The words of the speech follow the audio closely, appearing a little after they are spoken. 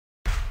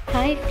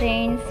Hi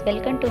friends,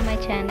 welcome to my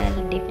channel.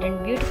 Different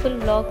beautiful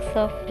vlogs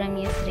of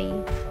Ramyasri.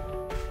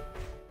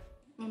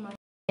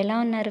 ఎలా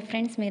ఉన్నారు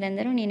friends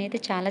మీరందరూ? నేనైతే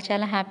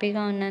చాలా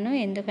హ్యాపీగా ఉన్నాను.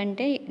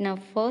 ఎందుకంటే నా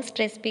ఫస్ట్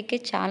రెసిపీకి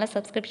చాలా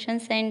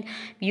సబ్స్క్రిప్షన్స్ అండ్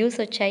వ్యూస్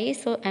వచ్చాయి.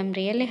 So I'm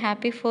really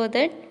happy for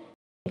that.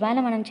 ఇవాళ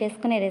మనం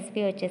చేసుకునే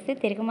రెసిపీ వచ్చేసి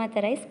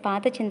తిరగమాత రైస్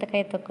పాత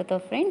చింతకాయ తొక్కుతో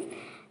ఫ్రెండ్స్.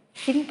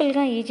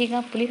 సింపుల్గా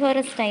ఈజీగా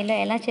పులిహోర స్టైల్లో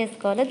ఎలా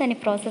చేసుకోవాలో దాని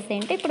ప్రాసెస్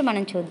ఏంటో ఇప్పుడు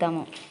మనం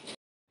చూద్దాము.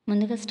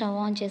 ముందుగా స్టవ్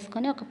ఆన్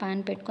చేసుకొని ఒక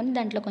పాన్ పెట్టుకొని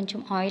దాంట్లో కొంచెం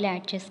ఆయిల్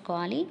యాడ్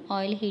చేసుకోవాలి.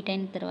 ఆయిల్ హీట్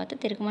అయిన తర్వాత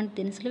తిరగమాత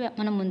దినుసులు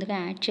మనం ముందుగా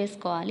యాడ్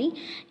చేసుకోవాలి.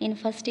 నేను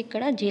ఫస్ట్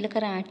ఇక్కడ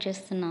జీలకర్ర యాడ్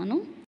చేస్తున్నాను.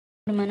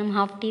 ఇప్పుడు మనం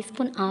 1/2 టీ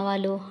స్పూన్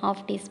ఆవాలు, 1/2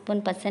 టీ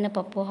స్పూన్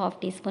పచ్చెనపప్పు, 1/2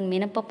 టీ స్పూన్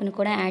మినపప్పును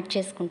కూడా యాడ్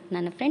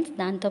చేసుకుంటున్నాను ఫ్రెండ్స్.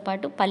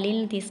 దాంతోపాటు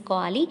పల్లీలను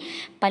తీసుకోవాలి.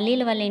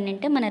 పల్లీల వల్ల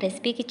ఏంటంటే మన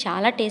రెసిపీకి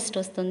చాలా టేస్ట్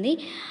వస్తుంది.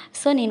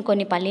 సో నేను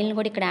కొన్ని పల్లీలను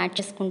కూడా ఇక్కడ యాడ్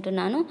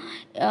చేసుకుంటున్నాను.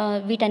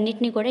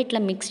 వీటన్నిటిని కూడా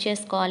ఇట్లా మిక్స్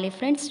చేసుకోవాలి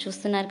ఫ్రెండ్స్.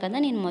 చూస్తున్నారు కదా,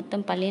 నేను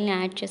మొత్తం పల్లీలను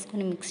యాడ్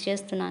చేసుకుని మిక్స్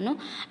చేస్తున్నాను.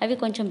 అవి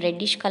కొంచెం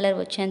రెడ్డిష్ కలర్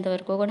వచ్చేంత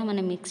వరకు కూడా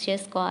మనం మిక్స్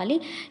చేసుకోవాలి.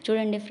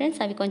 చూడండి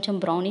ఫ్రెండ్స్, అవి కొంచెం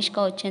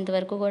బ్రౌనిష్గా వచ్చేంత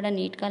వరకు కూడా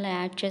నీట్గా అలా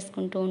యాడ్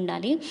చేసుకుంటూ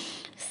ఉండాలి.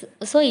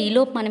 సో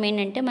ఈలోపు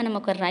మనం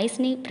ఒక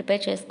రైస్ని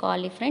ప్రిపేర్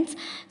చేసుకోవాలి ఫ్రెండ్స్.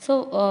 సో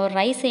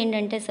రైస్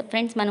ఏంటంటే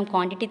ఫ్రెండ్స్, మనం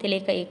క్వాంటిటీ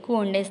తెలియక ఎక్కువ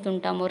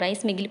వండేస్తుంటాము,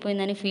 రైస్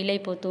మిగిలిపోయిందని ఫీల్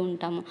అయిపోతూ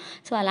ఉంటాము.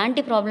 సో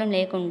అలాంటి ప్రాబ్లం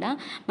లేకుండా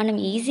మనం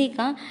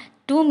ఈజీగా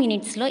 2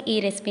 మినిట్స్లో ఈ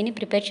రెసిపీని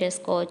ప్రిపేర్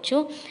చేసుకోవచ్చు.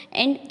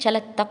 అండ్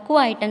చాలా తక్కువ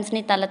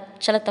ఐటమ్స్ని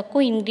చాలా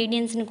తక్కువ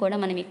ఇంగ్రీడియంట్స్ని కూడా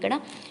మనం ఇక్కడ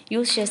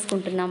యూస్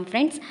చేసుకుంటున్నాం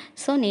ఫ్రెండ్స్.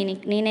 సో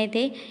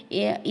నేనైతే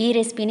ఈ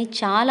రెసిపీని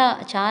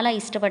చాలా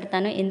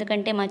ఇష్టపడతాను.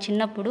 ఎందుకంటే మా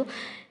చిన్నప్పుడు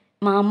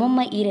మా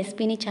అమ్మమ్మ ఈ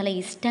రెసిపీని చాలా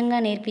ఇష్టంగా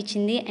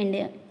నేర్పించింది అండ్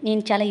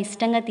నేను చాలా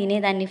ఇష్టంగా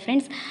తినేదాన్ని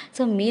ఫ్రెండ్స్.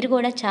 సో మీరు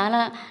కూడా చాలా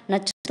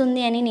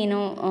నచ్చుతుంది అని నేను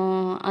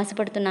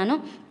ఆశపడుతున్నాను.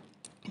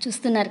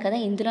 చూస్తున్నారు కదా,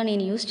 ఇందులో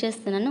నేను యూస్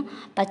చేస్తున్నాను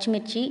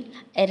పచ్చిమిర్చి,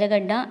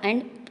 ఎర్రగడ్డ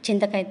అండ్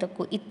చింతకాయ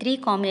తొక్కు. ఈ 3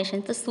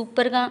 కాంబినేషన్తో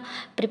సూపర్గా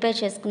ప్రిపేర్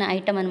చేసుకునే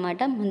ఐటమ్ అనమాట.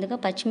 ముందుగా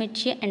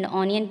పచ్చిమిర్చి అండ్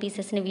ఆనియన్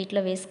పీసెస్ని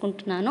వీటిలో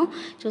వేసుకుంటున్నాను.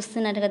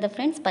 చూస్తున్నారు కదా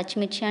ఫ్రెండ్స్,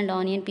 పచ్చిమిర్చి అండ్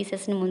ఆనియన్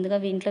పీసెస్ని ముందుగా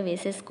వీటిలో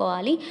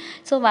వేసేసుకోవాలి.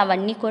 సో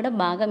అవన్నీ కూడా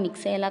బాగా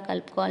మిక్స్ అయ్యేలా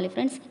కలుపుకోవాలి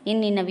ఫ్రెండ్స్.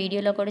 నేను నిన్న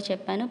వీడియోలో కూడా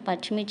చెప్పాను,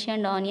 పచ్చిమిర్చి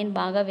అండ్ ఆనియన్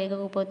బాగా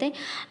వేగకపోతే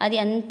అది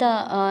అంత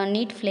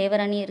నీట్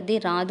ఫ్లేవర్ అనేది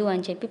రాదు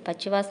అని చెప్పి,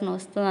 పచ్చివాసన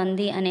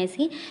వస్తుంది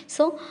అనేసి.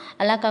 సో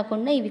అలా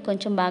కాకుండా ఇవి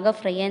కొంచెం బాగా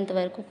ఫ్రై అయ్యేంత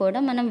వరకు కూడా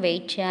మనం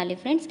వెయిట్ చేయాలి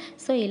ఫ్రెండ్స్.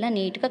 సో ఇలా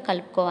నీట్గా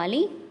కలుపుకోవాలి.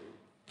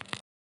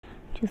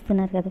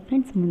 చూస్తున్నారు కదా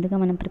ఫ్రెండ్స్, ముందుగా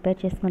మనం ప్రిపేర్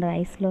చేసుకున్న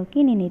రైస్లోకి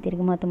నేను ఈ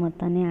తిరగమాత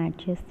మొత్తాన్ని యాడ్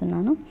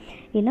చేస్తున్నాను.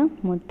 ఇలా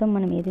మొత్తం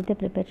మనం ఏదైతే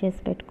ప్రిపేర్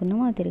చేసి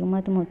పెట్టుకున్నామో ఆ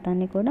తిరగమాత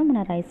మొత్తాన్ని కూడా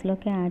మన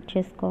రైస్లోకి యాడ్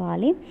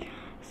చేసుకోవాలి.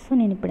 సో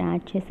నేను ఇప్పుడు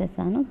యాడ్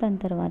చేసేసాను. దాని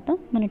తర్వాత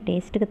మన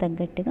టేస్ట్కి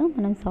తగ్గట్టుగా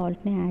మనం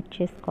సాల్ట్ని యాడ్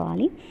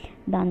చేసుకోవాలి.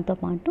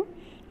 దాంతోపాటు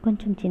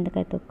కొంచెం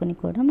చింతకాయ తొక్కుని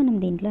కూడా మనం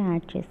దీంట్లో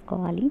యాడ్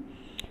చేసుకోవాలి.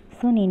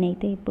 సో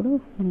నేనైతే ఇప్పుడు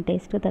మన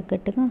టేస్ట్కి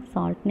తగ్గట్టుగా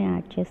సాల్ట్ని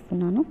యాడ్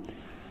చేస్తున్నాను.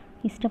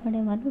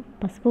 ఇష్టపడే వాళ్ళు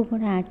పసుపు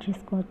కూడా యాడ్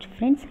చేసుకోవచ్చు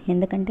ఫ్రెండ్స్,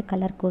 ఎందుకంటే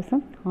కలర్ కోసం.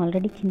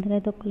 ఆల్రెడీ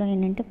చింతకాయ తొక్కులో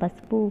ఏంటంటే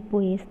పసుపు, ఉప్పు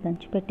వేసి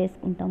దంచి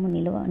పెట్టేసుకుంటాము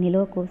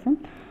నిల్వ కోసం.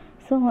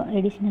 సో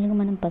అడిషనల్గా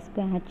మనం పసుపు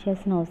యాడ్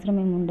చేయాల్సిన అవసరం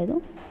ఏమి ఉండదు.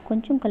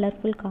 కొంచెం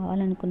కలర్ఫుల్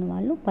కావాలనుకున్న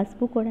వాళ్ళు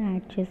పసుపు కూడా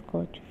యాడ్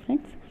చేసుకోవచ్చు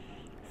ఫ్రెండ్స్.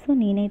 సో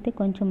నేనైతే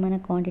కొంచెం మన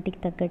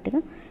క్వాంటిటీకి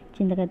తగ్గట్టుగా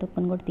చింతకాయ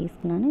తొక్కును కూడా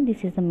తీసుకున్నాను.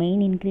 This is the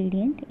main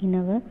ingredient in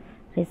our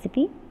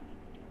recipe.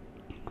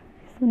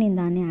 So నేను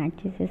దాన్ని యాడ్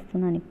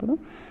చేసేస్తున్నాను ఇప్పుడు.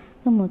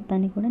 సో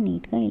మొత్తాన్ని కూడా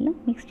నీట్గా ఇలా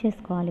మిక్స్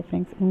చేసుకోవాలి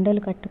ఫ్రెండ్స్.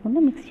 ఉండలు కట్టకుండా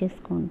మిక్స్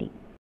చేసుకోండి.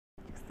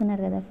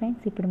 చూస్తున్నారు కదా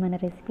ఫ్రెండ్స్, ఇప్పుడు మన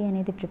రెసిపీ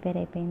అనేది ప్రిపేర్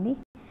అయిపోయింది.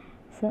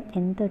 సో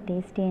ఎంతో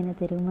టేస్టీ అయిన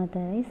తిరగమాత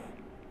రైస్,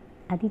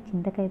 అది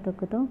చింతకాయ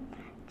తొక్కుతో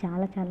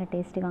చాలా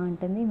టేస్టీగా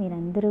ఉంటుంది.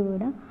 మీరందరూ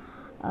కూడా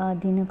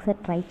దీన్ని ఒకసారి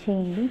ట్రై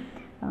చేయండి.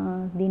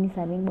 దీన్ని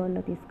సర్వింగ్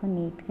బౌల్లో తీసుకొని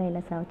నీట్గా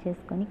ఇలా సర్వ్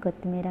చేసుకొని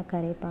కొత్తిమీర,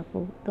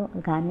 కరివేపాకుతో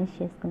గార్నిష్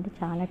చేసుకుంటే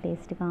చాలా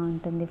టేస్ట్గా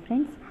ఉంటుంది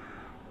ఫ్రెండ్స్.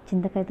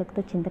 చింతకాయ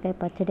తొక్కుతో చింతకాయ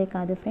పచ్చడే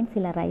కాదు ఫ్రెండ్స్,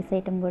 ఇలా రైస్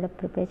ఐటమ్ కూడా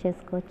ప్రిపేర్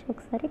చేసుకోవచ్చు.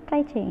 ఒకసారి ట్రై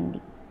చేయండి.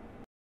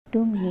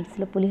 2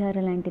 మినిట్స్లో పులిహోర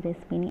లాంటి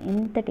రెసిపీని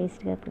ఎంత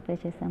టేస్ట్గా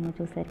ప్రిపేర్ చేస్తామో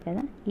చూసారు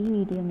కదా. ఈ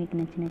వీడియో మీకు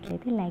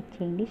నచ్చినట్లయితే లైక్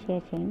చేయండి,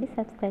 షేర్ చేయండి,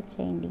 సబ్స్క్రైబ్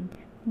చేయండి.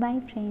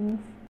 Bye friends.